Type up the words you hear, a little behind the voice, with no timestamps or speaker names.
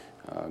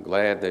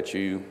Glad that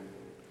you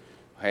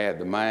had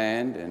the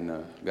mind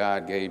and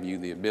God gave you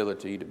the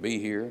ability to be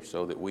here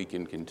so that we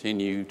can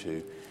continue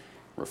to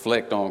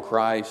reflect on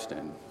Christ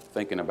and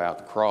thinking about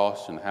the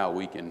cross and how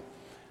we can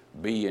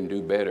be and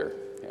do better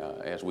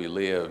as we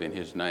live in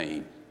His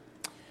name.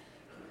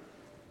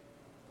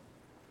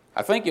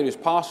 I think it is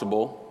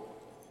possible,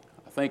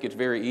 I think it's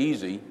very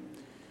easy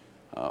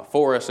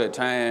for us at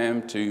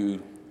times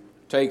to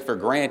take for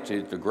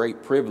granted the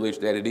great privilege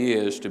that it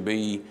is to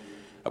be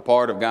a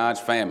part of God's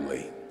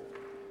family.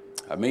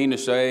 I mean to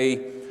say,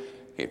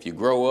 if you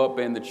grow up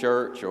in the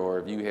church or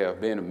if you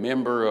have been a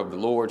member of the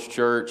Lord's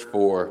church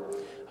for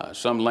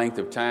some length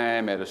of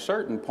time, at a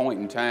certain point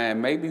in time,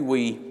 maybe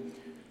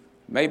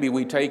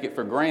we take it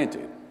for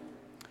granted.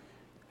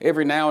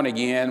 Every now and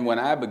again, when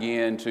I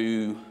begin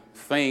to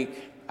think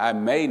I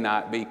may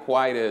not be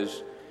quite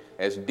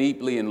as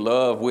deeply in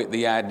love with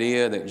the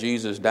idea that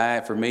Jesus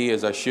died for me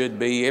as I should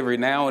be, every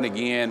now and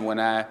again when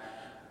I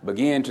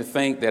begin to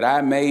think that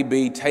I may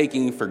be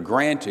taking for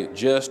granted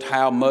just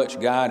how much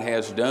God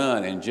has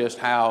done and just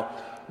how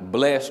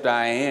blessed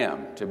I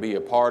am to be a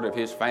part of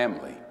His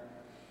family,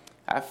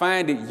 I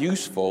find it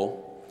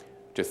useful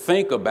to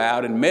think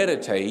about and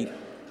meditate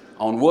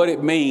on what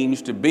it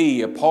means to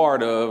be a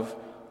part of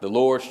the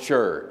Lord's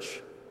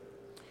church.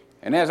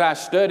 And as I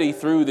study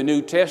through the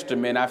New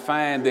Testament, I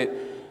find that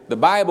the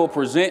Bible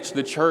presents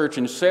the church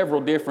in several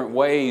different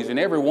ways, and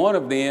every one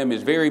of them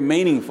is very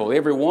meaningful.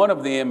 Every one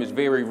of them is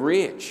very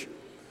rich.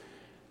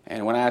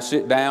 And when I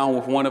sit down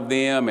with one of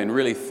them and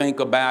really think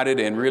about it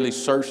and really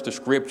search the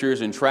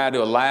Scriptures and try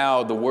to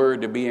allow the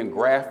Word to be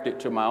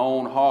engrafted to my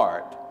own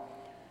heart,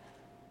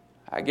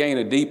 I gain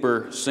a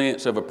deeper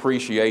sense of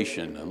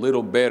appreciation, a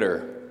little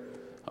better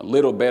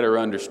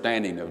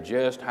understanding of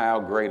just how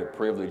great a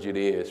privilege it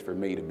is for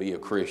me to be a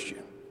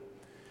Christian.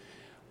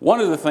 One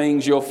of the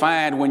things you'll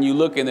find when you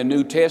look in the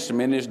New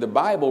Testament is the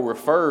Bible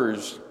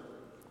refers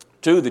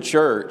to the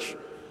church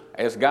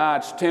as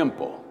God's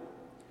temple.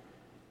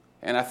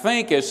 And I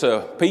think as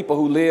people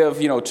who live,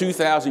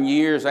 2,000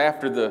 years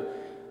after the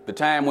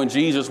time when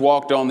Jesus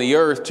walked on the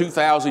earth,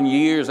 2,000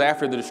 years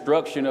after the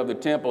destruction of the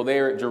temple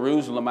there at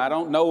Jerusalem, I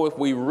don't know if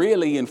we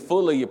really and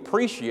fully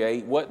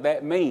appreciate what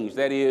that means.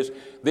 That is,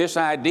 this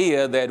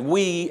idea that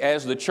we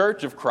as the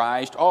Church of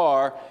Christ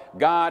are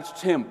God's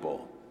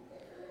temple.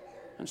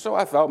 And so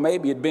I thought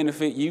maybe it'd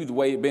benefit you the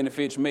way it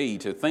benefits me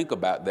to think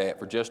about that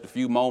for just a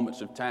few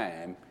moments of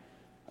time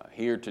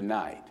here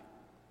tonight.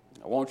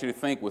 I want you to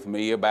think with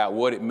me about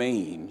what it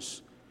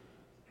means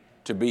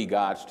to be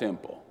God's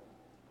temple.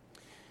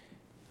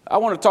 I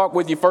want to talk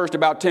with you first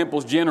about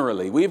temples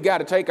generally. We've got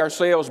to take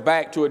ourselves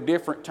back to a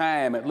different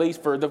time, at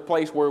least for the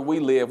place where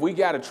we live. We've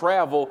got to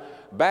travel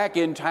back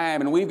in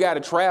time, and we've got to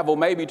travel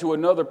maybe to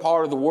another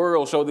part of the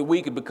world so that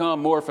we could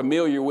become more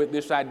familiar with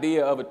this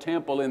idea of a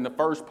temple in the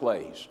first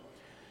place.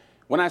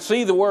 When I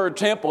see the word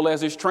temple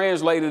as it's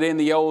translated in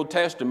the Old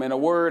Testament, a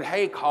word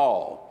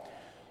haykal,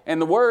 and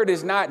the word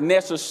is not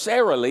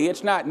necessarily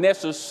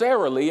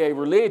a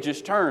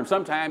religious term.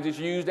 Sometimes it's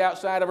used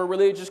outside of a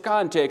religious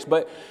context,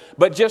 but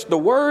just the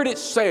word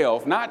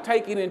itself, not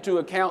taking into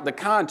account the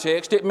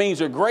context, it means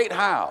a great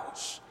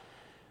house.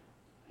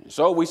 And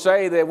so we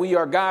say that we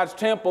are God's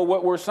temple.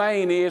 What we're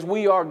saying is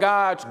we are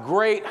God's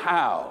great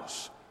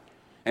house.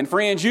 And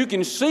friends, you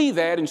can see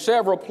that in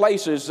several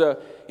places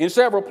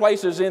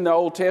in the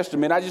Old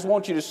Testament. I just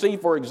want you to see,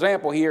 for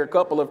example, here a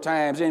couple of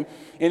times. In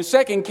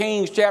 2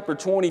 Kings chapter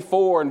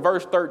 24 and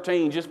verse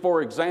 13, just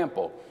for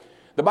example,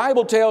 the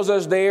Bible tells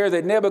us there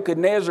that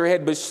Nebuchadnezzar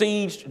had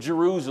besieged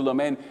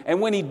Jerusalem.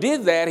 And when he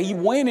did that, he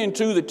went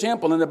into the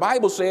temple. And the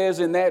Bible says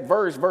in that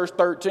verse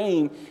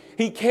 13,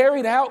 he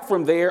carried out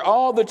from there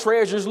all the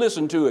treasures,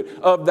 listen to it,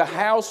 of the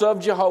house of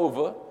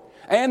Jehovah,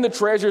 and the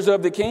treasures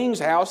of the king's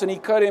house, and he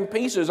cut in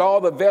pieces all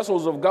the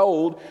vessels of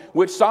gold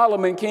which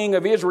Solomon king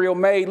of Israel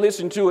made,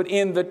 listen to it,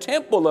 in the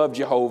temple of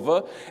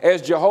Jehovah,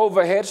 as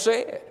Jehovah had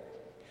said.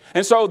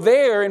 And so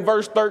there in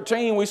verse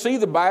 13, we see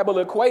the Bible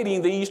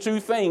equating these two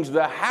things,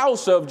 the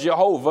house of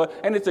Jehovah,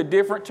 and it's a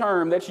different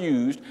term that's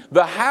used,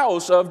 the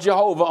house of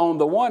Jehovah on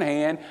the one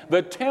hand,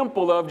 the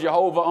temple of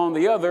Jehovah on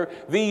the other.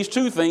 These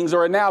two things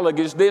are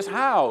analogous. This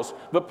house,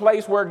 the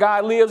place where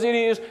God lives, it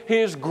is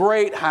His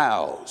great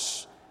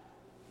house.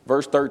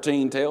 Verse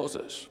 13 tells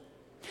us.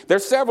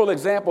 There's several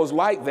examples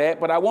like that,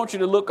 but I want you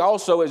to look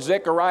also at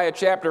Zechariah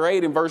chapter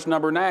 8 and verse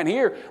number 9.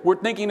 Here, we're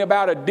thinking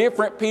about a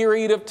different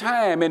period of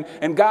time,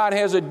 and God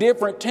has a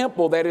different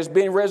temple that has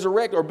been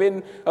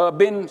resurrected or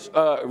been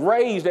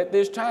raised at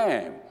this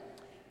time.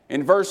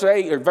 In verse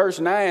 8 or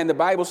verse 9, the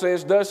Bible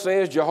says, "Thus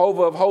says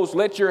Jehovah of hosts,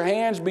 let your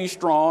hands be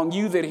strong,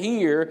 you that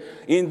hear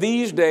in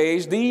these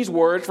days these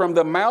words from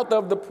the mouth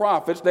of the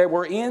prophets that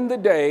were in the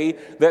day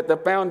that the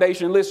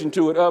foundation," listen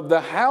to it, "of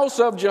the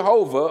house of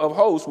Jehovah of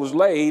hosts was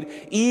laid,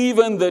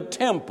 even the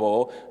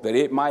temple that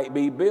it might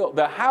be built."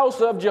 The house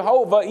of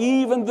Jehovah,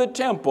 even the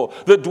temple,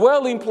 the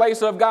dwelling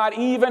place of God,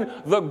 even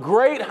the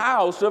great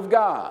house of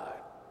God.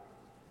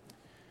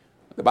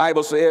 The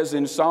Bible says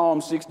in Psalm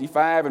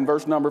 65 and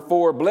verse number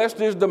 4, "Blessed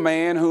is the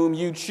man whom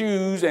you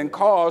choose and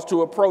cause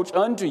to approach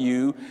unto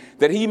you,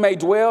 that he may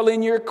dwell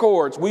in your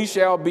courts. We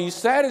shall be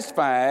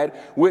satisfied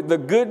with the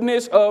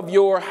goodness of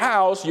your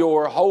house,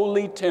 your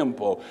holy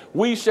temple."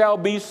 We shall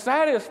be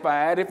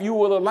satisfied if you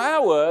will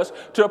allow us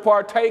to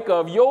partake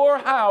of your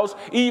house,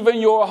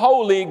 even your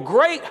holy,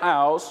 great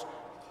house,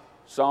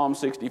 Psalm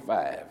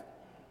 65.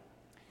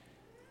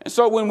 And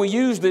so when we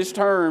use this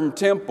term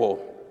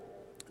temple,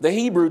 the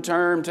Hebrew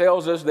term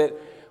tells us that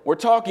we're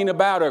talking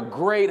about a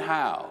great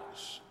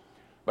house.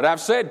 But I've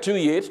said to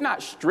you, it's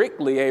not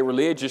strictly a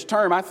religious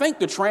term. I think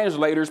the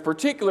translators,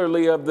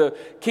 particularly of the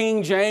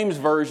King James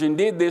Version,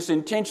 did this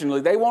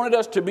intentionally. They wanted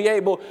us to be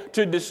able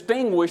to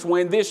distinguish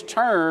when this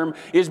term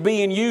is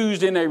being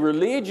used in a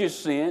religious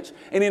sense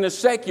and in a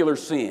secular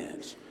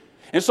sense.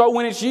 And so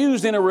when it's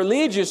used in a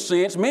religious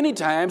sense, many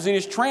times it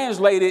is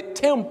translated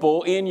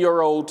temple in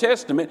your Old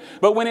Testament.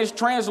 But when it's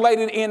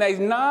translated in a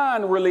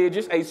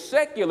non-religious, a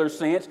secular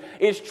sense,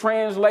 it's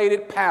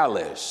translated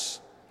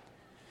palace.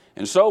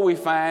 And so we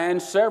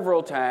find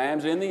several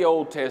times in the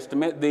Old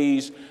Testament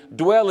these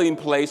dwelling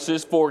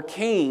places for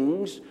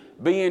kings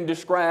being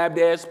described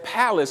as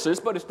palaces,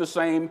 but it's the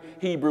same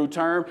Hebrew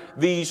term,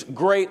 these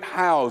great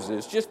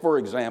houses. Just for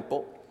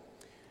example,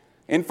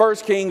 in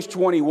 1 Kings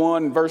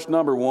 21, verse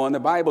number 1, the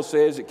Bible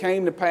says, "It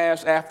came to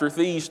pass after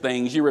these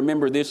things," you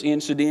remember this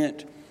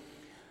incident,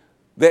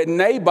 "that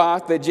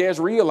Naboth the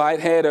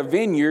Jezreelite had a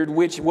vineyard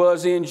which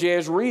was in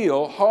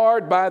Jezreel,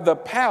 hard by the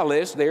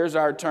palace," there's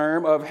our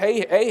term, "of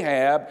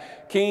Ahab,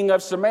 king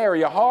of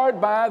Samaria," hard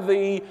by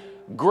the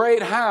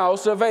great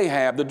house of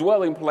Ahab, the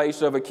dwelling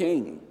place of a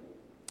king.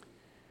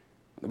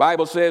 The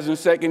Bible says in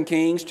 2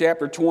 Kings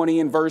chapter 20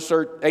 and verse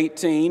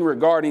 18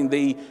 regarding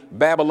the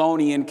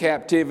Babylonian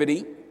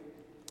captivity,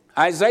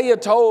 Isaiah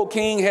told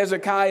King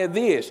Hezekiah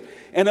this,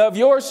 "And of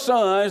your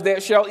sons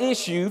that shall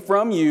issue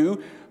from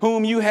you,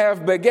 whom you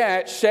have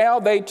begat,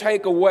 shall they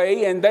take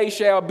away, and they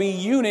shall be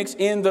eunuchs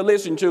in the,"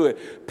 listen to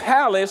it,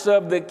 "palace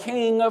of the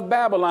king of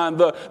Babylon,"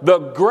 the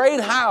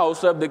great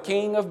house of the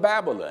king of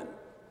Babylon.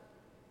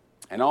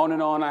 And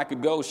on I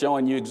could go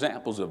showing you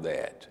examples of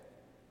that.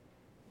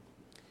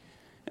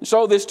 And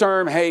so this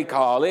term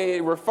Haykal,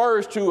 it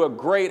refers to a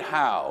great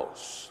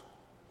house.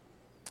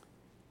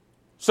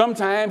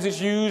 Sometimes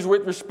it's used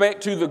with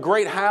respect to the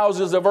great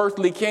houses of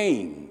earthly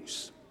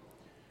kings.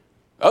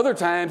 Other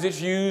times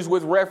it's used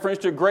with reference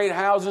to great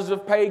houses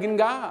of pagan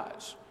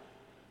gods.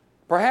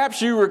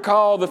 Perhaps you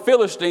recall the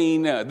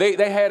Philistine,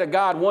 they had a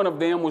god, one of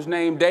them was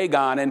named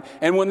Dagon,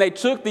 and when they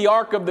took the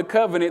Ark of the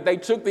Covenant, they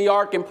took the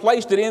Ark and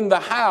placed it in the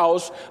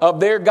house of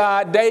their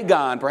god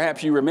Dagon.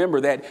 Perhaps you remember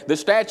that. The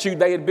statue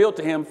they had built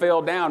to him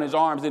fell down, his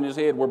arms and his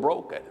head were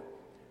broken.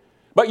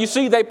 But you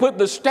see, they put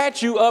the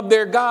statue of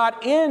their God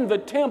in the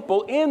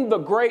temple, in the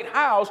great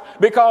house,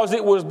 because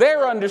it was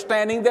their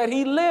understanding that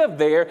he lived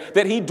there,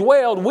 that he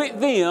dwelled with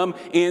them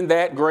in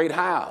that great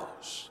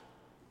house.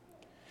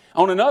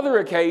 On another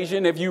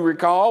occasion, if you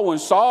recall, when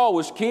Saul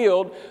was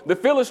killed, the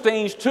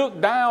Philistines took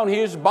down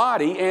his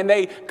body and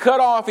they cut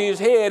off his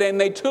head and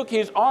they took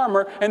his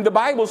armor, and the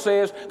Bible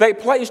says they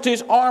placed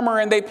his armor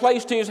and they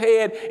placed his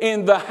head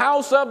in the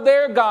house of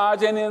their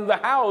gods and in the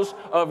house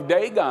of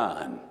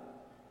Dagon,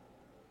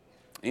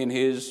 in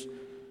his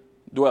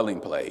dwelling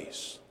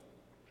place.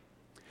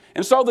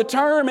 And so the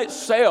term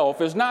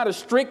itself is not a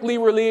strictly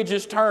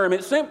religious term.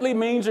 It simply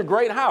means a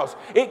great house.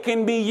 It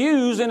can be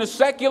used in a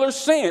secular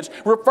sense,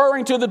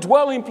 referring to the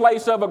dwelling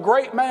place of a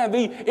great man,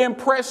 the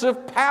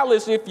impressive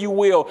palace, if you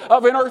will,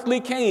 of an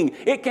earthly king.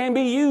 It can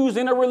be used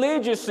in a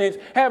religious sense,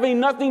 having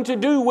nothing to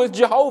do with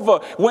Jehovah,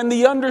 when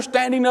the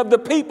understanding of the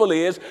people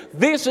is,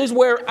 this is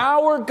where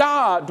our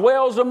God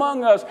dwells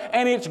among us,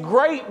 and it's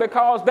great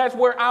because that's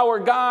where our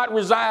God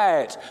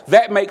resides.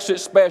 That makes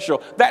it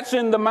special. That's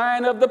in the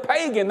mind of the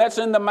pagan. That's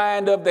in the mind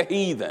of the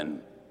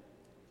heathen.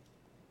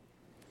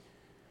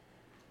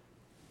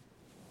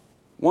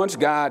 Once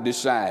God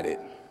decided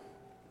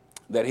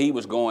that he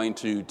was going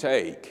to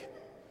take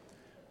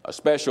a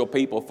special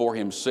people for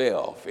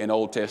himself in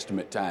Old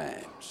Testament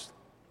times,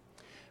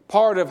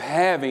 part of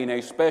having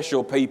a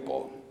special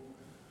people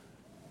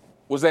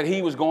was that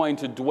he was going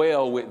to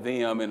dwell with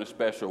them in a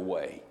special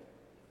way.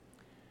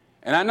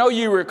 And I know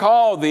you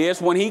recall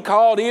this, when he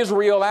called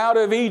Israel out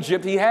of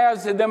Egypt, he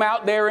has them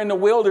out there in the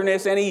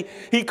wilderness, and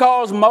he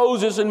calls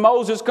Moses, and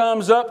Moses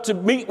comes up to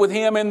meet with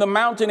him in the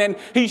mountain, and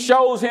he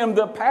shows him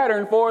the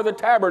pattern for the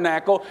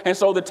tabernacle. And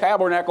so the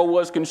tabernacle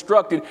was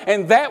constructed,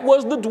 and that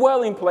was the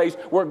dwelling place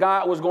where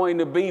God was going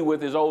to be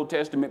with his Old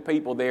Testament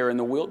people there in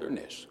the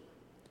wilderness.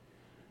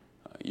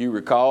 You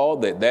recall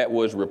that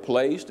was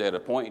replaced at a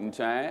point in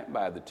time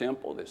by the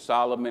temple that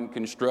Solomon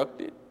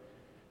constructed.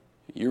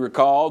 You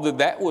recall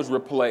that was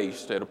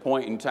replaced at a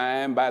point in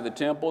time by the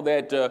temple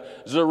that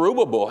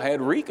Zerubbabel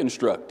had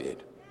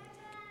reconstructed.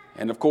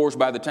 And of course,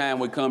 by the time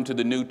we come to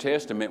the New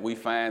Testament, we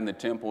find the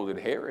temple that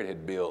Herod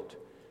had built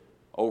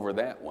over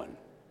that one.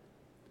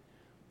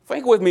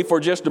 Think with me for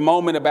just a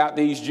moment about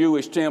these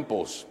Jewish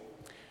temples.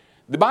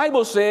 The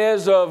Bible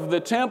says of the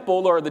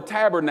temple or the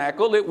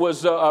tabernacle, it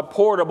was a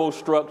portable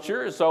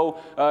structure. So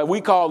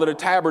we call it a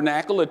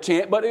tabernacle, a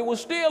tent, but it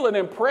was still an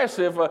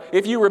impressive,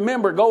 if you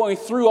remember going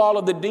through all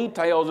of the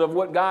details of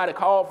what God had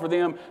called for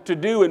them to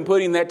do and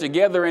putting that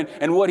together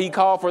and what he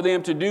called for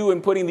them to do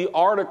and putting the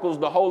articles,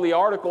 the holy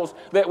articles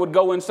that would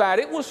go inside.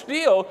 It was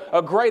still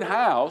a great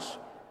house,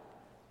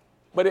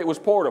 but it was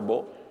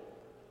portable.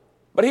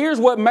 But here's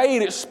what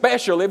made it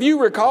special. If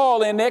you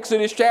recall in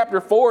Exodus chapter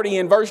 40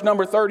 and verse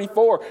number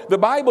 34, the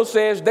Bible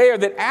says there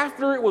that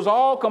after it was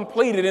all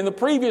completed, in the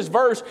previous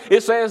verse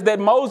it says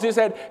that Moses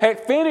had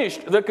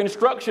finished the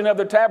construction of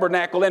the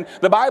tabernacle. And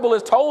the Bible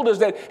has told us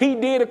that he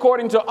did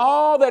according to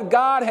all that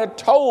God had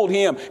told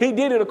him. He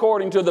did it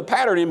according to the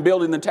pattern in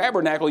building the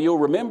tabernacle, you'll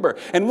remember.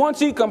 And once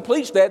he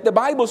completes that, the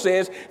Bible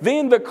says,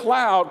 then the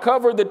cloud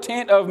covered the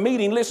tent of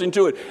meeting, listen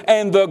to it,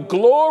 and the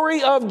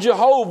glory of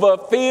Jehovah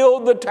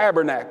filled the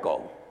tabernacle.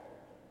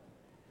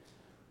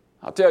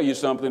 I'll tell you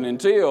something,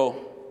 until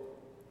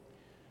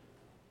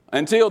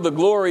the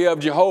glory of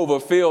Jehovah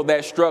filled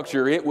that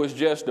structure, it was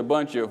just a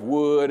bunch of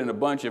wood and a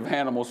bunch of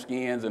animal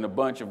skins and a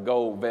bunch of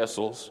gold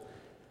vessels.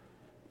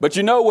 But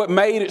you know what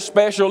made it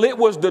special? It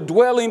was the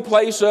dwelling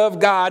place of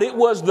God. It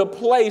was the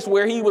place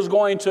where he was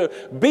going to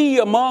be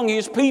among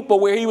his people,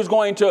 where he was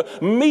going to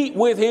meet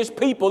with his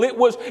people. It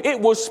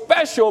was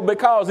special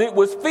because it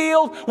was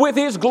filled with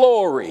his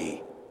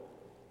glory.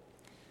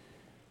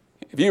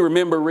 If you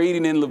remember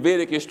reading in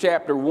Leviticus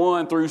chapter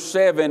 1 through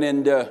 7,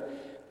 and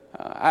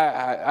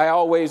I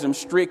always am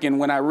stricken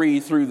when I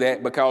read through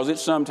that because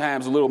it's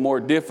sometimes a little more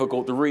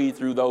difficult to read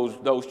through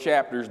those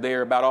chapters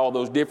there about all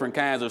those different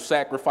kinds of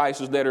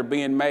sacrifices that are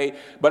being made.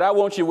 But I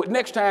want you,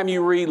 next time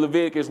you read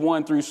Leviticus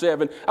 1 through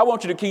 7, I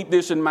want you to keep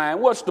this in mind.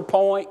 What's the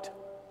point?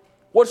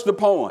 What's the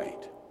point?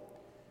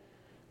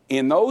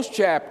 In those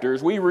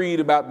chapters, we read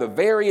about the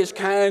various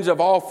kinds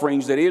of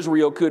offerings that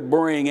Israel could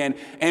bring,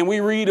 and we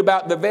read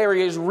about the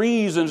various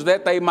reasons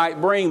that they might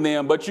bring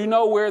them. But you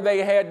know where they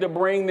had to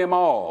bring them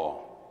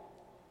all?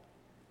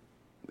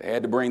 They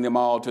had to bring them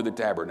all to the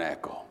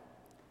tabernacle.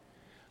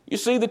 You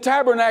see, the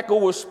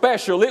tabernacle was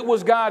special. It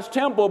was God's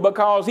temple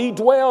because he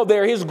dwelled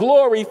there. His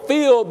glory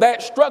filled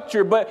that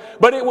structure. But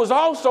it was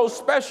also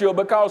special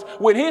because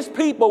when his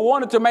people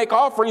wanted to make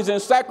offerings and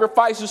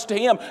sacrifices to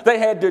him, they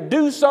had to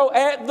do so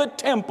at the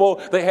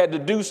temple. They had to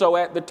do so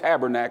at the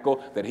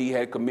tabernacle that he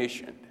had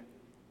commissioned.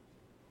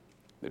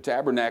 The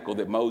tabernacle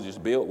that Moses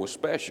built was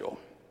special.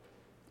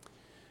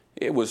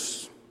 It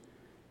was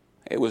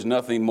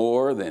nothing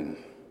more than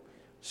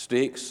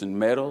sticks and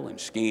metal and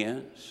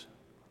skins.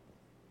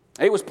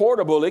 It was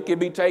portable. It could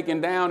be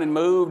taken down and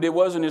moved. It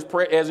wasn't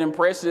as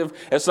impressive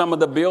as some of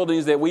the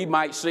buildings that we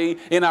might see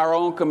in our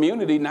own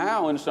community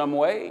now in some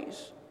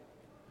ways.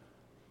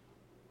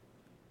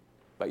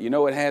 But you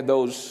know, it had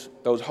those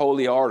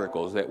holy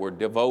articles that were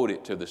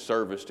devoted to the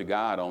service to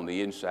God on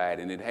the inside.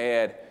 And it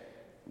had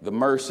the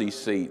mercy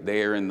seat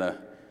there in the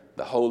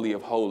Holy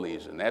of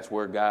Holies. And that's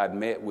where God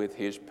met with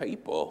his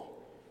people.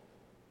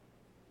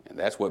 And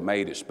that's what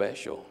made it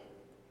special.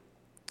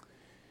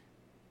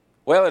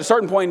 Well, at a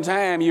certain point in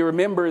time, you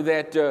remember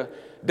that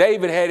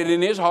David had it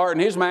in his heart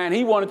and his mind.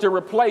 He wanted to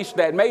replace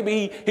that.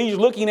 Maybe he's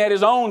looking at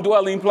his own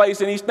dwelling place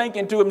and he's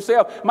thinking to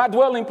himself, my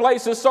dwelling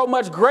place is so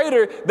much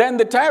greater than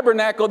the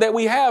tabernacle that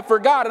we have for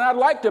God, and I'd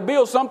like to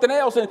build something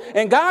else.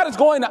 And God is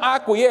going to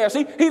acquiesce.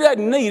 He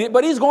doesn't need it,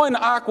 but he's going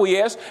to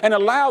acquiesce and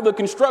allow the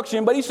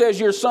construction. But he says,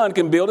 your son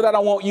can build it. I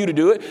don't want you to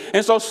do it.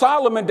 And so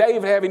Solomon,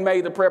 David having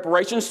made the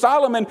preparation,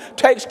 Solomon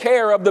takes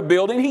care of the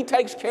building. He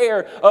takes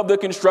care of the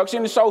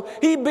construction. And so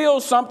he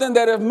builds something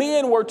that if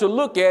men were to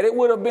look at it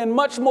would have been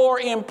much more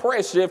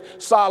impressive,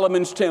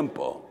 Solomon's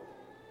temple.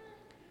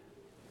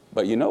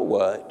 But you know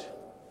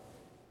what?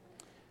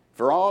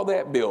 For all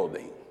that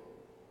building,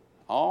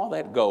 all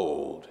that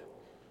gold,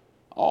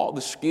 all the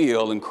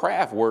skill and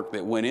craft work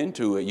that went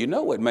into it, you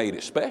know what made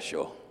it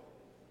special?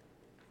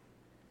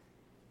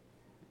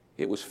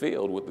 It was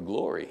filled with the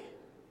glory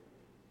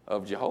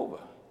of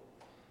Jehovah.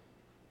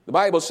 The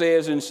Bible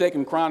says in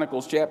 2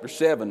 Chronicles chapter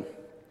 7,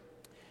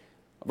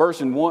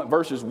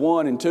 verses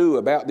 1 and 2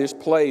 about this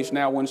place.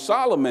 Now, when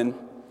Solomon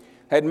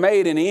had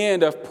made an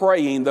end of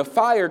praying, the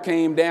fire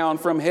came down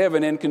from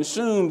heaven and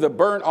consumed the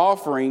burnt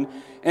offering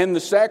and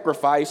the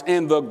sacrifice,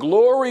 and the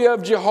glory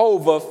of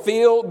Jehovah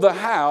filled the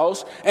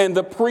house, and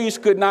the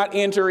priest could not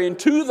enter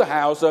into the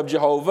house of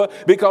Jehovah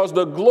because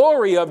the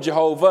glory of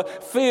Jehovah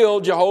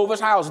filled Jehovah's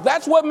house.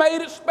 That's what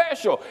made it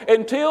special.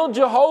 Until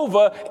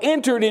Jehovah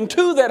entered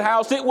into that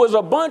house, it was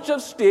a bunch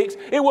of sticks,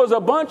 it was a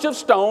bunch of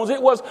stones,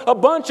 it was a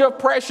bunch of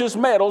precious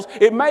metals.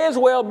 It may as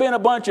well have been a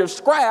bunch of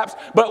scraps,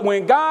 but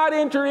when God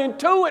entered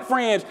into it,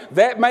 friends,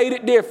 that made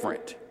it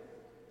different.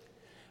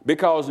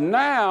 Because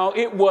now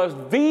it was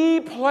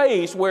the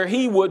place where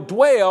he would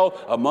dwell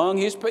among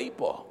his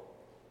people.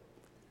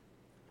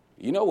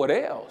 You know what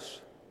else?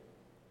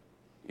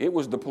 It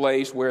was the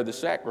place where the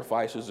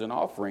sacrifices and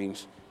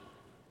offerings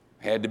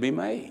had to be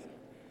made.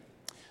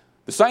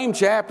 The same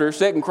chapter,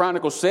 2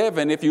 Chronicles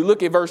 7, if you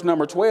look at verse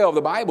number 12,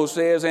 the Bible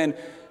says, and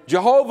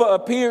Jehovah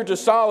appeared to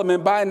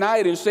Solomon by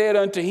night and said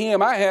unto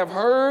him, I have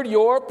heard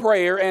your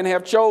prayer and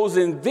have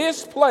chosen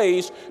this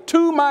place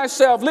to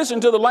myself, listen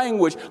to the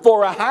language,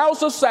 for a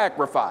house of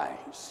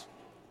sacrifice.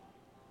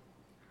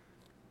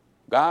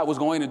 God was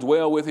going to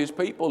dwell with his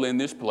people in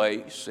this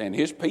place, and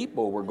his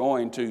people were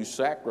going to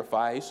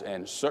sacrifice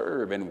and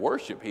serve and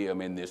worship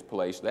him in this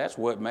place. That's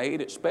what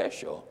made it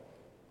special.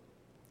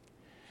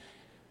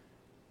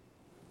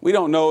 We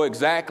don't know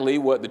exactly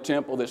what the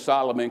temple that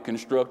Solomon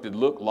constructed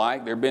looked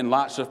like. There have been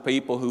lots of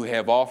people who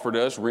have offered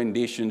us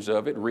renditions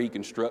of it,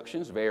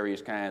 reconstructions, various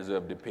kinds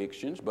of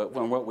depictions. But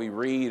from what we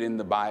read in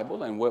the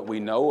Bible and what we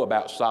know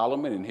about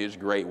Solomon and his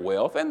great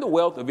wealth and the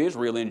wealth of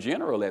Israel in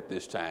general at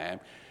this time,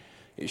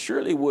 it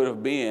surely would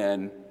have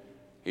been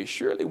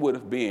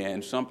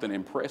something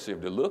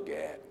impressive to look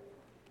at.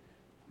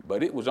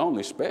 But it was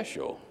only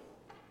special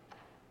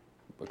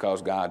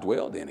because God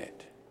dwelled in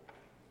it,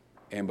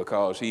 and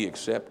because he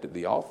accepted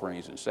the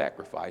offerings and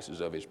sacrifices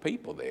of his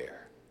people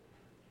there.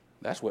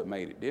 That's what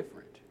made it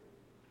different.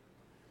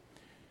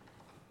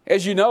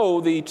 As you know,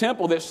 the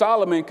temple that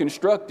Solomon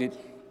constructed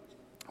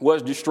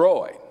was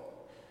destroyed.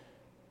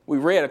 We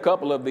read a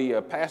couple of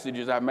the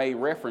passages I made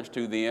reference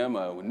to them.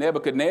 When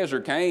Nebuchadnezzar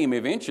came,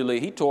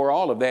 eventually he tore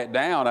all of that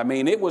down. I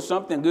mean, it was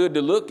something good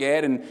to look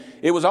at, and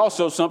it was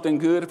also something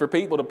good for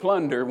people to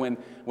plunder. When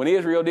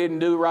Israel didn't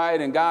do right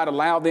and God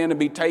allowed them to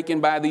be taken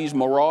by these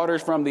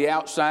marauders from the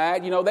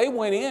outside, they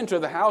went into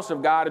the house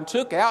of God and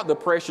took out the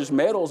precious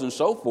metals and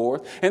so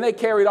forth, and they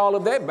carried all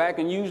of that back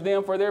and used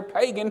them for their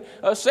pagan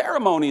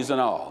ceremonies and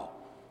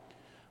all.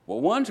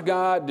 Well, once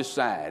God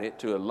decided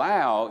to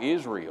allow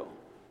Israel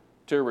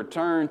to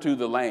return to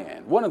the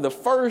land, one of the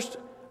first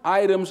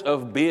items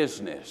of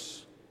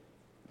business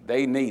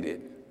they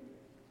needed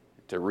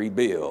to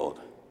rebuild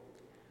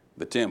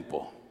the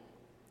temple.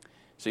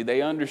 See,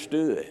 they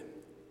understood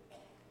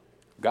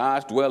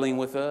God's dwelling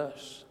with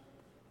us,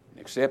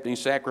 accepting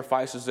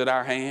sacrifices at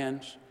our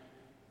hands.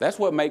 That's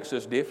what makes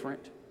us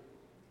different.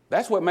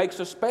 That's what makes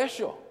us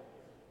special.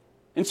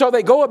 And so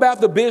they go about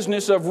the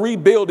business of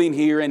rebuilding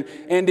here. And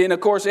in,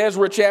 of course,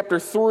 Ezra chapter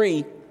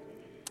 3,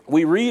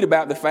 we read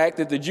about the fact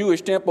that the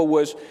Jewish temple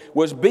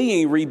was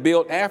being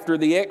rebuilt after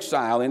the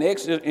exile. In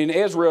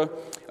Ezra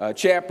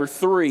chapter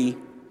 3,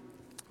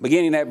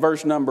 beginning at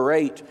verse number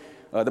 8,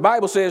 the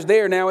Bible says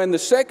there, now in the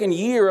second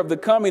year of the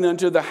coming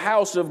unto the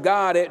house of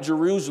God at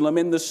Jerusalem,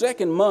 in the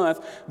second month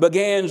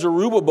began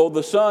Zerubbabel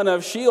the son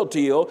of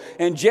Shealtiel,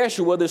 and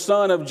Jeshua the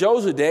son of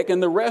Josedek,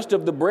 and the rest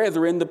of the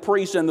brethren, the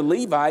priests and the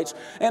Levites,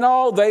 and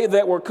all they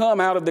that were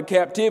come out of the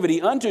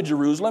captivity unto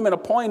Jerusalem, and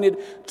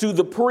appointed to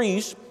the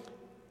priests,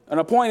 and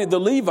appointed the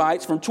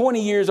Levites from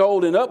 20 years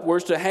old and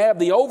upwards to have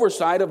the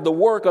oversight of the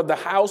work of the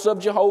house of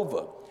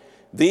Jehovah.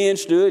 Then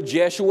stood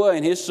Jeshua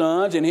and his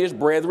sons and his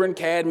brethren,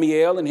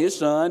 Kadmiel and his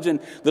sons, and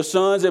the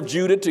sons of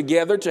Judah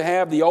together to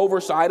have the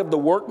oversight of the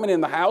workmen in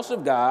the house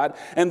of God,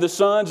 and the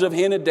sons of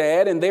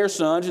Henadad and their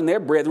sons and their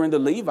brethren, the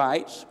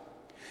Levites.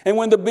 And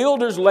when the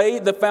builders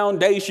laid the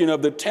foundation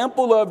of the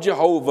temple of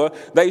Jehovah,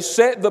 they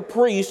set the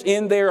priests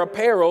in their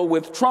apparel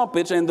with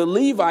trumpets, and the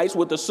Levites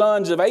with the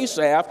sons of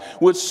Asaph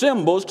with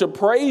cymbals to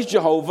praise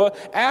Jehovah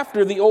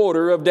after the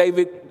order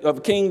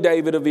of King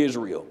David of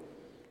Israel.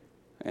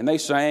 And they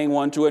sang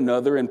one to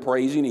another in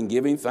praising and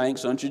giving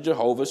thanks unto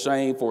Jehovah,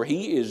 saying, for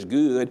he is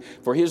good,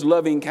 for his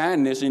loving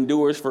kindness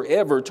endures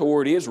forever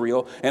toward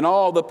Israel. And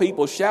all the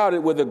people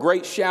shouted with a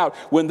great shout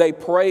when they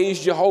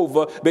praised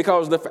Jehovah,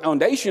 because the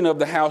foundation of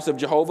the house of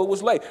Jehovah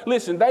was laid.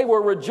 Listen, they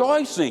were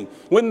rejoicing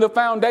when the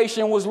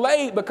foundation was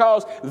laid,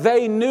 because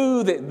they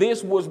knew that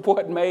this was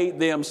what made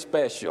them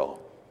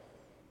special.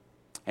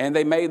 And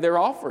they made their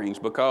offerings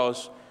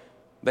because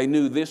they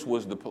knew this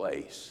was the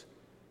place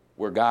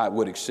where God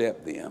would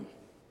accept them.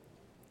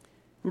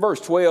 In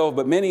verse 12,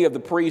 but many of the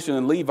priests and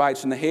the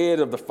Levites and the head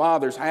of the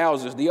fathers'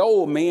 houses, the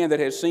old men that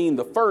had seen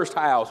the first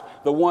house,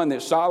 the one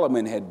that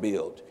Solomon had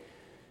built,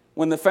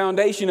 when the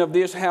foundation of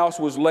this house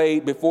was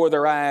laid before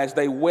their eyes,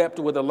 they wept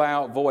with a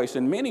loud voice,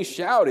 and many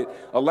shouted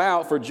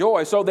aloud for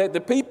joy, so that the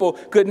people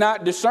could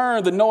not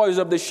discern the noise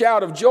of the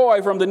shout of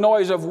joy from the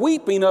noise of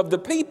weeping of the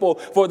people,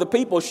 for the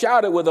people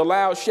shouted with a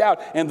loud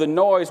shout, and the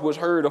noise was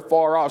heard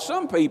afar off.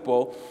 Some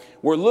people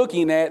were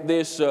looking at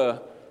this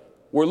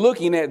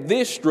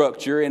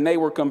structure, and they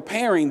were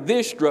comparing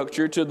this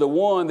structure to the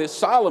one that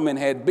Solomon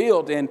had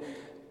built, and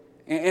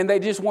they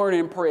just weren't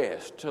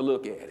impressed to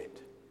look at it.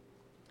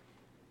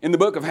 In the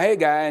book of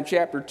Haggai in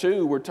chapter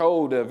 2, we're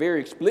told very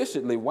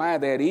explicitly why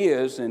that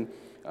is, and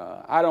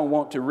I don't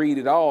want to read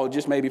it all,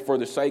 just maybe for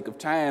the sake of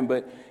time,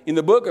 but in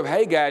the book of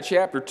Haggai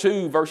chapter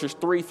 2, verses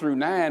 3 through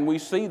 9, we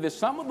see that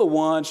some of the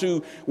ones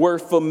who were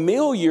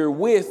familiar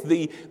with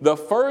the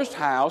first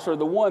house, or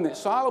the one that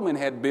Solomon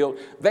had built,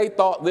 they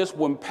thought this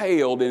one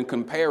paled in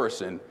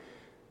comparison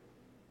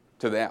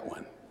to that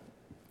one.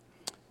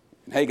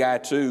 In Haggai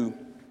 2,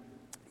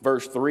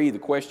 verse 3, the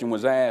question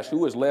was asked,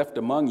 who is left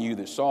among you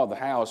that saw the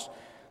house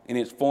in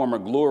its former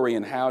glory,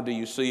 and how do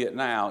you see it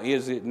now?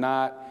 Is it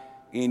not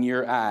in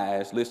your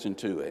eyes, listen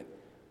to it,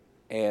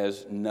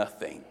 as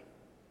nothing?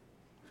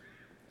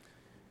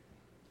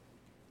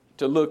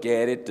 look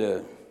at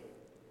it,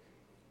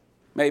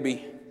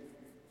 maybe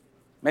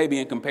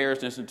in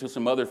comparison to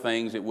some other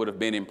things, it would have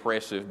been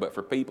impressive. But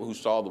for people who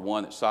saw the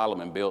one that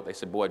Solomon built, they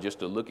said, boy, just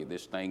to look at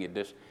this thing, it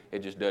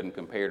just doesn't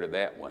compare to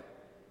that one.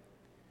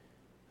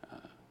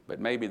 But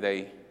maybe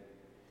they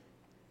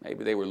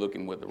were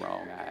looking with the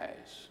wrong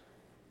eyes.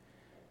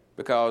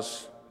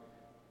 Because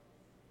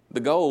the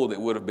gold that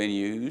would have been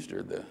used,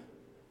 or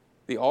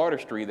the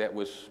artistry that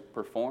was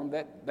performed,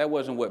 that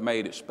wasn't what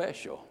made it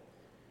special.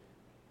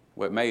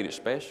 What made it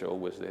special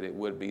was that it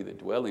would be the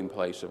dwelling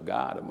place of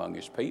God among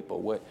his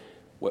people.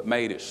 What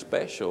made it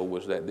special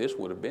was that this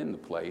would have been the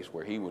place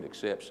where he would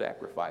accept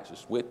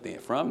sacrifices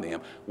from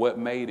them. What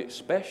made it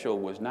special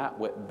was not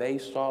what they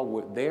saw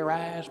with their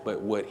eyes, but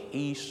what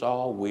he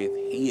saw with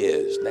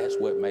his. That's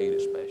what made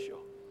it special.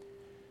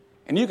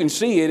 And you can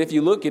see it if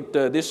you look at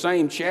this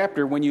same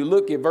chapter. When you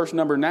look at verse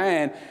number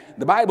 9,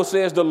 the Bible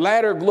says, the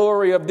latter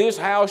glory of this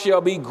house shall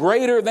be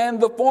greater than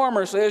the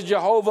former, says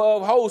Jehovah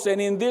of hosts.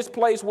 And in this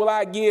place will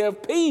I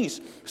give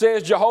peace,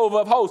 says Jehovah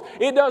of hosts.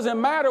 It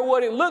doesn't matter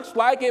what it looks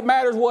like. It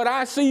matters what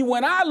I see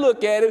when I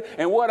look at it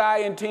and what I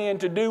intend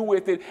to do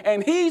with it.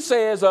 And he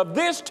says of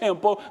this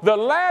temple, the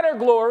latter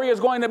glory is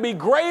going to be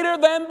greater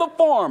than the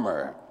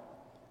former.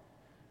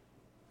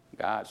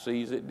 God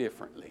sees it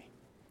differently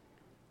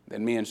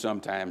than men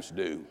sometimes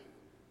do.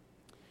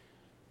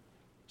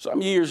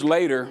 Some years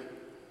later,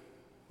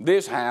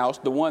 this house,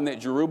 the one that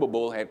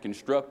Zerubbabel had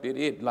constructed,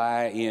 it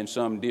lie in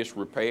some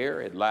disrepair,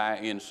 it lie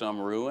in some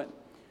ruin.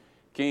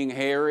 King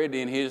Herod,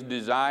 in his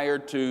desire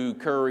to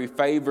curry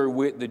favor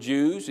with the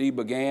Jews, he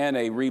began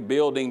a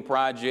rebuilding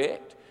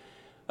project.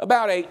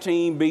 About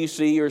 18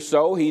 BC or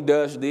so, he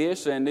does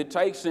this, and it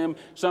takes him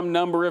some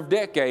number of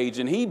decades,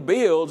 and he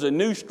builds a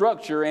new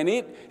structure, and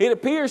it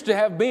appears to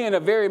have been a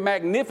very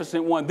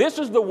magnificent one. This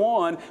is the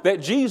one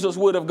that Jesus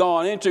would have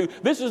gone into.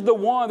 This is the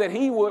one that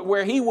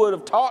where he would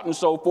have taught and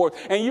so forth.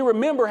 And you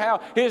remember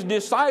how his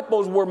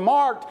disciples were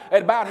marked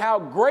about how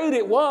great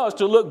it was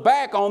to look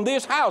back on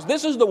this house.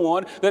 This is the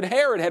one that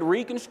Herod had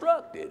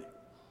reconstructed.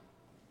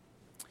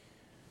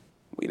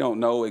 We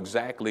don't know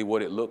exactly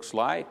what it looks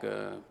like.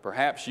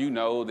 Perhaps you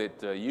know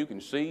that you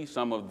can see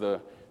some of the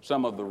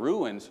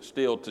ruins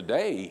still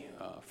today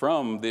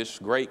from this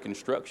great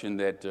construction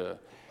that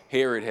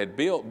Herod had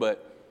built.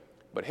 But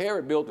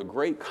Herod built a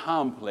great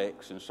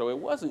complex, and so it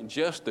wasn't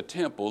just the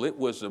temple. It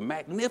was a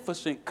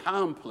magnificent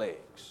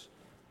complex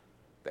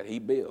that he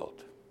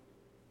built.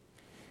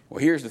 Well,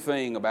 here's the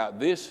thing about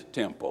this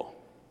temple.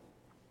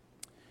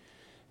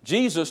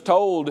 Jesus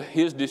told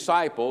his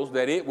disciples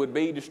that it would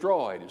be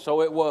destroyed, and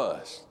so it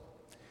was.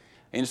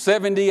 In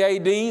 70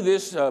 AD,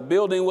 this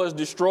building was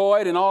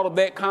destroyed and all of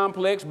that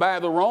complex by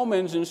the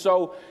Romans. And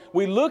so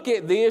we look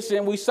at this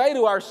and we say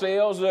to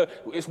ourselves,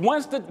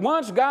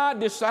 once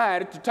God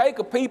decided to take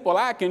a people,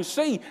 I can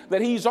see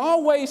that he's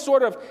always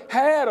sort of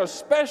had a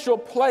special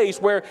place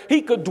where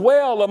he could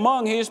dwell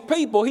among his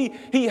people.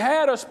 He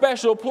had a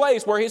special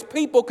place where his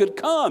people could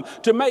come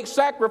to make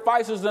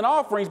sacrifices and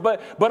offerings.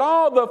 But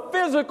all the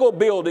physical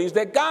buildings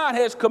that God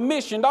has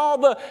commissioned, all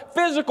the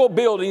physical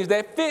buildings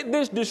that fit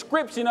this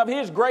description of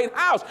his great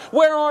house,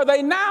 where are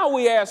they now,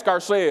 we ask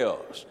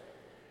ourselves?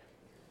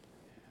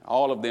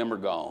 All of them are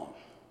gone.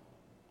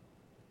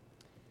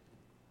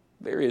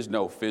 There is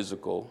no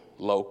physical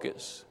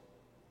locus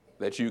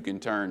that you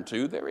can turn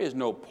to. There is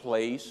no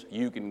place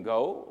you can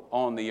go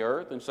on the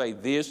earth and say,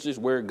 this is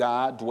where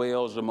God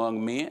dwells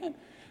among men.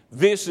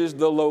 This is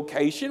the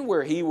location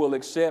where he will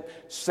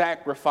accept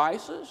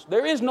sacrifices.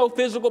 There is no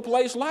physical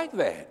place like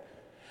that.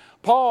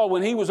 Paul,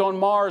 when he was on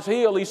Mars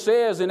Hill, he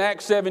says in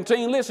Acts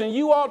 17, listen,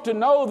 you ought to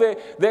know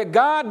that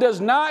God does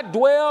not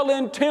dwell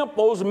in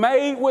temples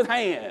made with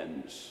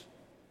hands.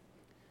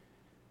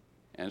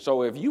 And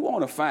so if you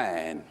want to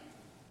find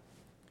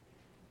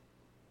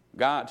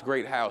God's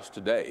great house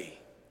today,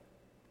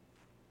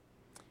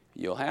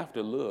 you'll have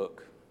to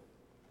look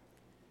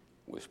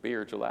with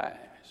spiritual eyes.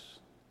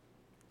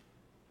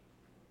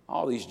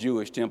 All these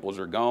Jewish temples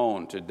are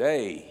gone.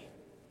 Today,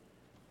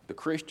 the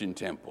Christian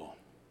temple,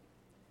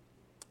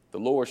 the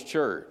Lord's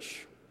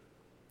church,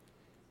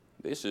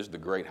 this is the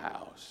great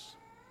house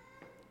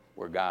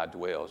where God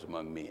dwells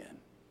among men.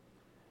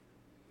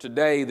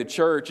 Today, the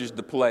church is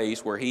the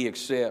place where he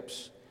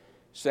accepts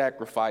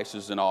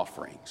sacrifices and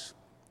offerings.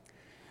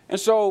 And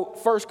so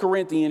 1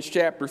 Corinthians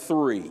chapter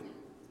 3,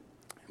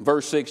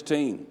 verse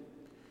 16.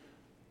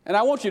 And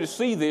I want you to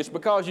see this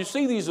because you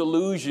see these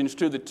allusions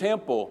to the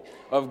temple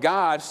of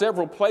God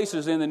several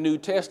places in the New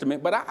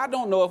Testament, but I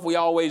don't know if we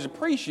always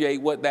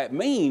appreciate what that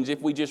means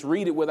if we just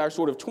read it with our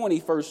sort of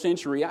 21st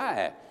century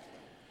eye.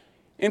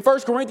 In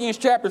 1 Corinthians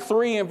chapter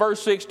 3 and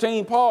verse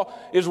 16, Paul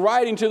is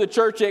writing to the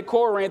church at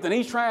Corinth, and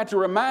he's trying to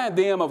remind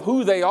them of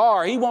who they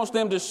are. He wants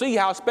them to see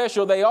how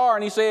special they are,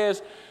 and he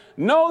says,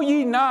 know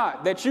ye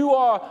not that you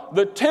are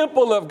the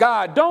temple of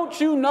God? Don't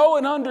you know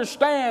and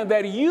understand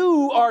that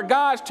you are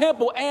God's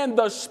temple and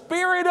the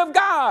Spirit of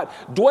God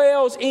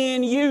dwells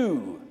in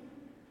you?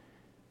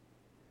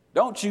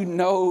 Don't you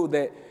know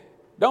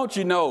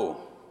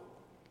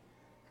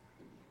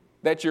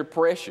that you're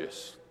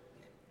precious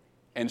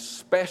and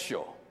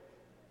special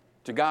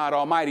to God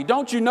Almighty?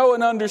 Don't you know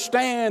and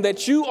understand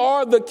that you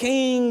are the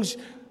King's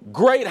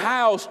great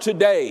house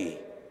today?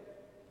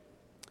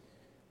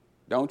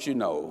 Don't you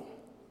know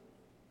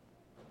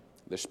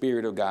the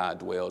Spirit of God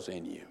dwells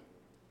in you?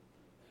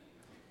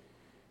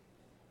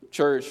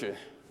 Church,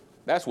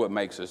 that's what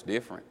makes us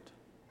different.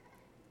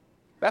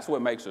 That's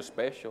what makes us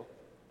special.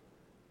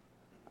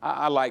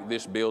 I like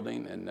this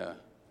building, and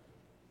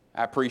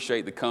I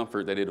appreciate the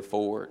comfort that it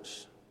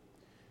affords.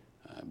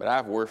 But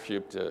I've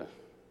worshiped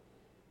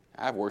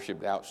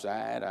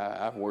outside.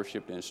 I've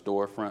worshiped in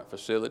storefront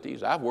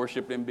facilities. I've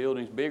worshiped in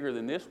buildings bigger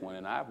than this one,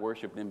 and I've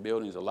worshiped in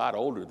buildings a lot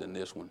older than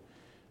this one.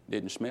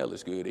 Didn't smell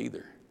as good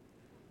either.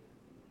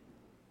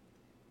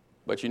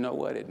 But you know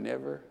what? It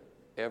never,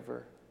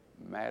 ever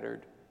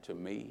mattered to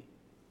me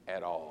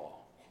at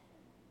all.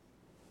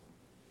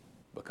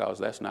 Because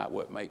that's not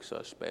what makes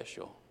us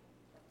special.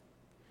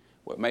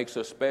 What makes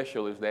us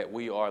special is that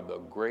we are the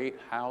great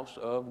house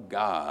of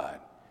God,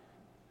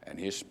 and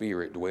His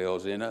Spirit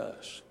dwells in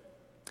us.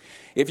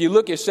 If you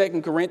look at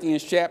 2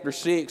 Corinthians chapter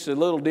 6, a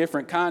little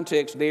different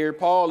context there,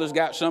 Paul has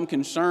got some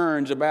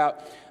concerns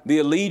about the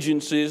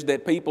allegiances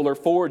that people are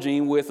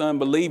forging with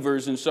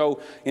unbelievers. And so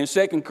in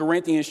 2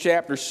 Corinthians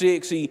chapter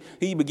 6, he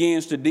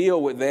begins to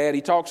deal with that. He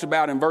talks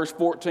about in verse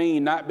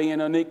 14, not being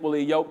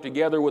unequally yoked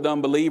together with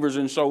unbelievers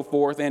and so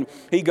forth. And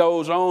he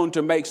goes on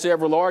to make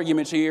several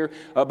arguments here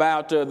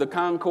about the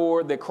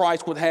concord that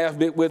Christ would have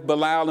with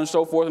Belial and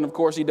so forth. And of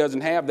course, he doesn't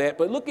have that.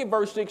 But look at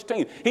verse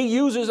 16. He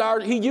uses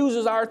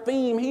our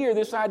theme here,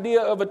 this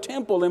idea of a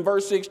temple in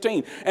verse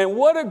 16. And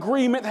what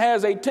agreement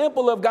has a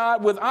temple of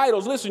God with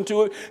idols? Listen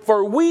to it.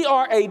 For we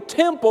are a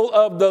temple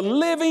of the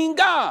living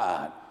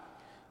God.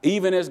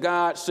 Even as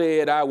God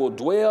said, I will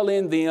dwell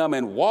in them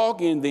and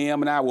walk in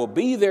them, and I will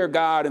be their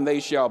God, and they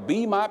shall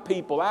be my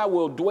people. I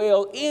will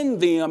dwell in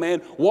them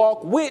and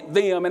walk with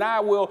them, and I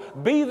will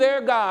be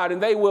their God,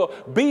 and they will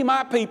be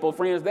my people.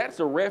 Friends, that's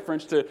a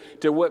reference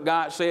to what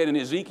God said in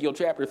Ezekiel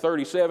chapter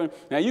 37.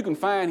 Now, you can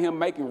find him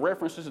making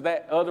references to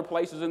that other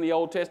places in the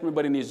Old Testament,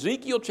 but in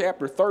Ezekiel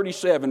chapter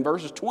 37,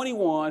 verses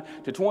 21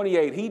 to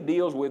 28, he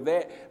deals with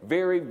that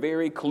very,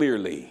 very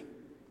clearly.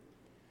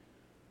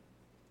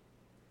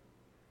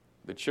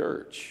 The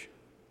church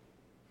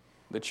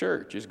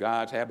is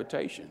God's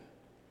habitation.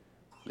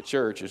 The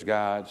church is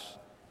God's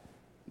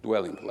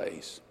dwelling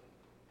place.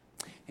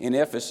 In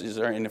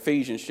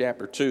Ephesians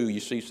chapter 2, you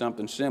see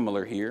something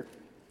similar here.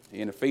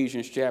 In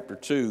Ephesians chapter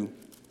 2,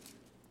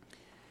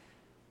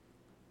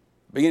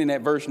 beginning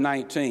at verse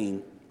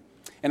 19.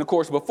 And of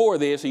course, before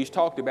this, he's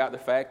talked about the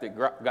fact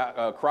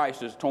that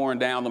Christ has torn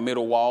down the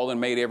middle wall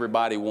and made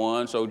everybody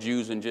one, so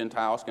Jews and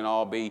Gentiles can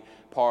all be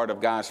part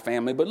of God's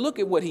family. But look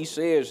at what he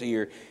says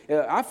here.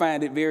 I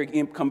find it very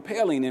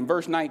compelling in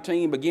verse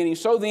 19 beginning.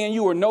 So then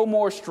you are no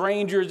more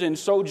strangers and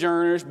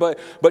sojourners, but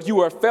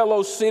you are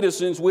fellow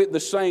citizens with the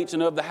saints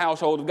and of the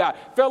household of God.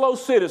 Fellow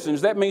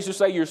citizens, that means to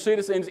say you're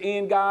citizens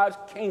in God's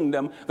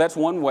kingdom. That's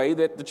one way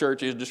that the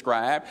church is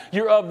described.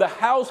 You're of the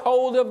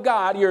household of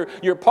God.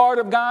 You're part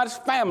of God's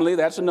family.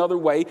 That's another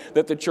way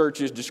that the church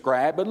is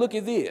described. But look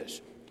at this.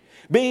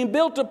 Being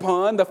built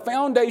upon the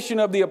foundation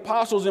of the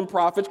apostles and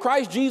prophets,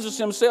 Christ Jesus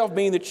himself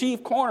being the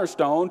chief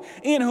cornerstone,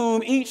 in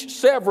whom each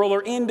several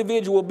or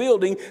individual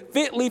building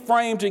fitly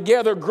framed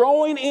together,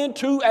 growing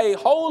into a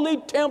holy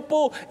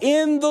temple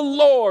in the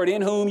Lord,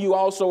 in whom you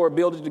also are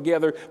built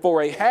together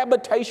for a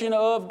habitation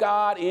of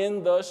God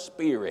in the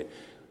Spirit.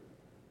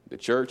 The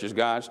church is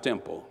God's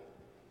temple.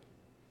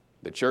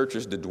 The church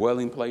is the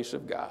dwelling place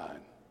of God.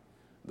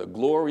 The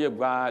glory of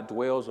God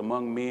dwells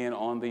among men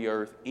on the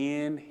earth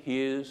in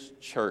His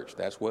church.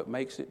 That's what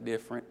makes it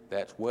different.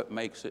 That's what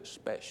makes it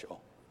special.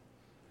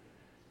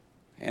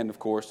 And of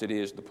course, it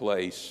is the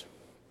place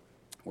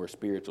where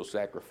spiritual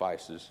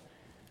sacrifices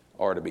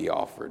are to be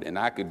offered. And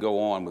I could go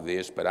on with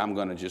this, but I'm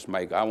going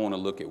to I want to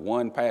look at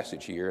one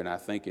passage here, and I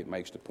think it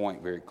makes the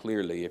point very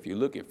clearly. If you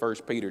look at 1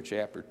 Peter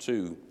chapter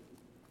 2,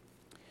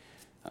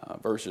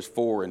 verses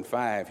 4 and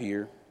 5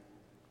 here.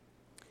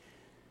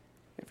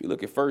 If you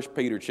look at 1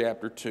 Peter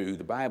chapter 2,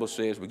 the Bible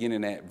says,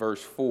 beginning at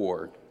verse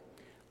 4,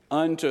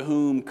 unto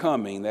whom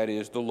coming, that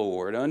is the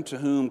Lord, unto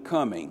whom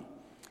coming,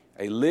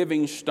 a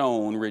living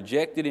stone,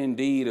 rejected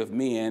indeed of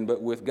men,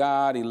 but with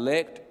God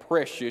elect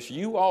precious,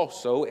 you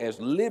also as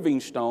living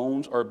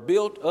stones are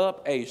built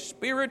up a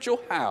spiritual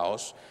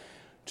house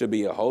to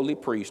be a holy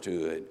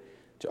priesthood,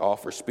 to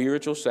offer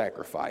spiritual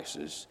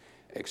sacrifices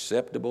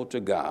acceptable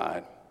to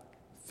God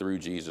through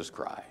Jesus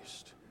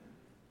Christ.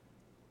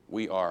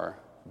 We are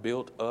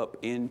built up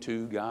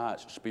into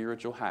God's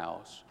spiritual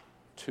house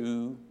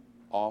to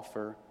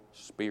offer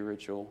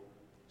spiritual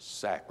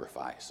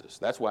sacrifices.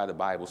 That's why the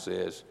Bible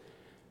says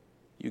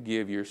you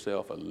give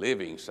yourself a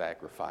living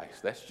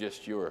sacrifice. That's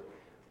just your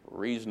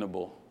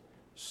reasonable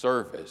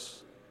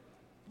service.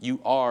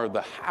 You are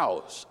the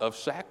house of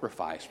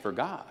sacrifice for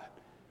God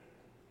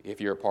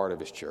if you're a part of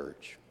His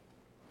church.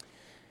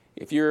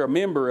 If you're a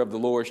member of the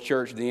Lord's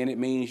church, then it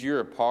means you're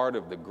a part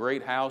of the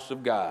great house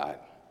of God,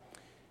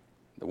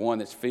 the one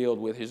that's filled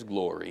with His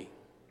glory.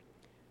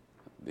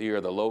 They are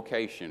the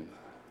location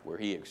where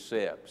he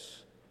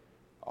accepts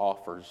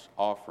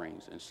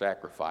offerings and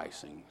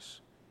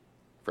sacrificings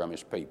from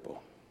his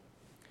people.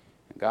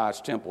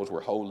 God's temples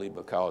were holy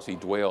because he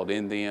dwelled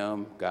in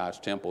them. God's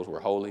temples were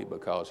holy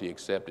because he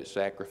accepted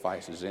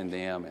sacrifices in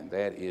them, and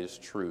that is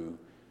true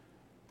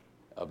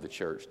of the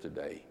church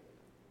today.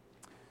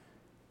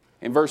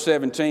 In verse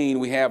 17,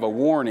 we have a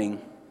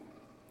warning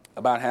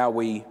about how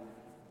we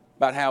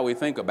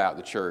think about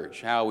the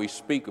church, how we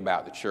speak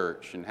about the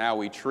church, and how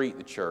we treat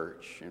the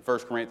church. In 1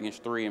 Corinthians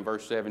 3 and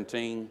verse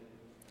 17,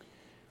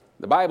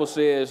 the Bible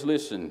says,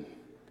 listen,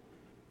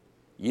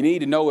 you need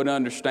to know and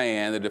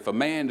understand that if a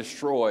man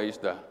destroys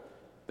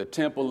the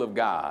temple of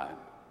God,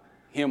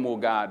 him will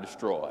God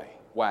destroy.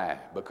 Why?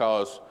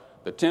 Because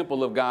the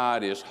temple of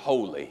God is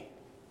holy,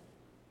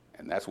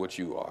 and that's what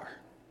you are.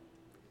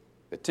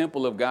 The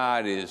temple of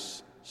God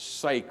is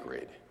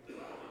sacred,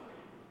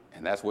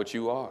 and that's what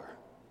you are.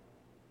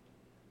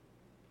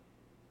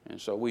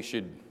 And so we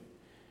should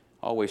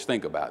always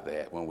think about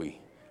that when we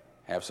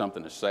have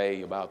something to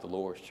say about the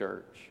Lord's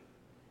church.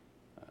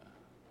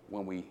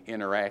 When we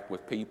interact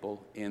with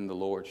people in the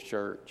Lord's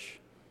church,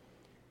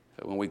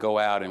 when we go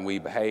out and we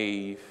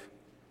behave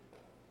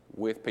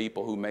with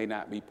people who may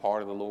not be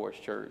part of the Lord's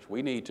church,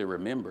 we need to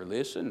remember,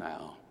 listen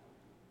now,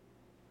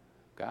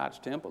 God's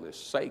temple is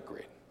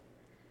sacred.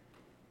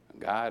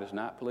 God is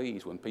not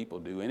pleased when people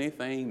do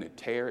anything to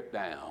tear it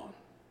down.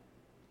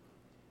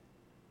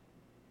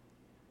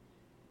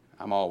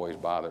 I'm always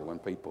bothered when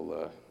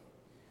people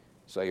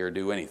say or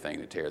do anything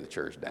to tear the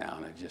church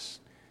down. It just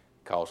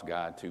costs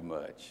God too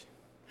much.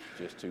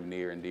 Just too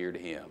near and dear to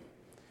him.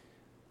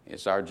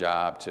 It's our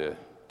job to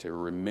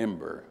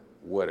remember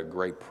what a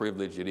great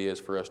privilege it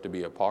is for us to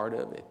be a part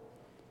of it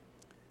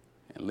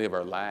and live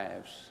our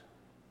lives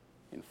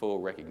in full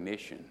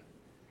recognition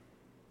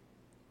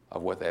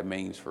of what that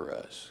means for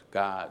us.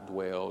 God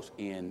dwells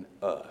in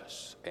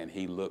us, and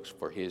he looks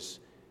for his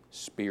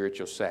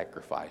spiritual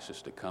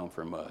sacrifices to come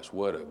from us.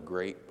 What a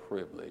great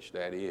privilege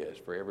that is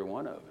for every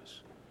one of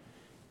us.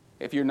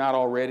 If you're not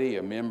already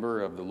a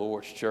member of the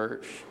Lord's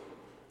church,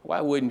 why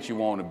wouldn't you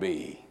want to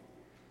be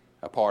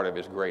a part of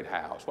his great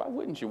house? Why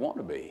wouldn't you want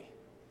to be?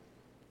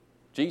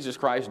 Jesus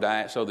Christ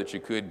died so that you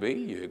could be.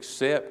 You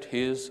accept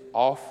his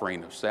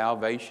offering of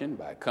salvation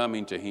by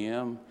coming to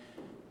him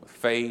with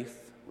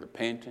faith,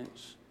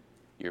 repentance.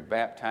 You're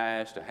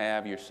baptized to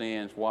have your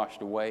sins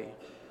washed away.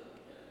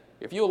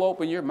 If you'll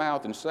open your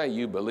mouth and say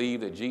you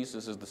believe that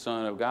Jesus is the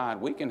Son of God,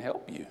 we can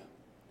help you.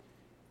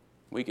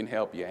 We can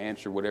help you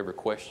answer whatever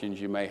questions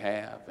you may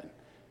have and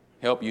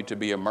help you to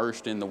be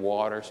immersed in the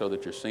water so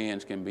that your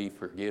sins can be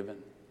forgiven.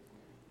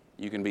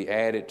 You can be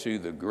added to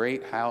the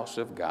great house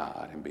of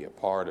God and be a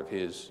part of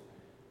his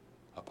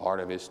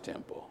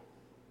temple.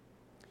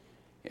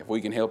 If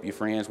we can help you,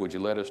 friends, would you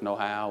let us know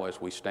how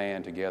as we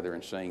stand together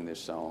and sing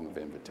this song of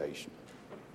invitation?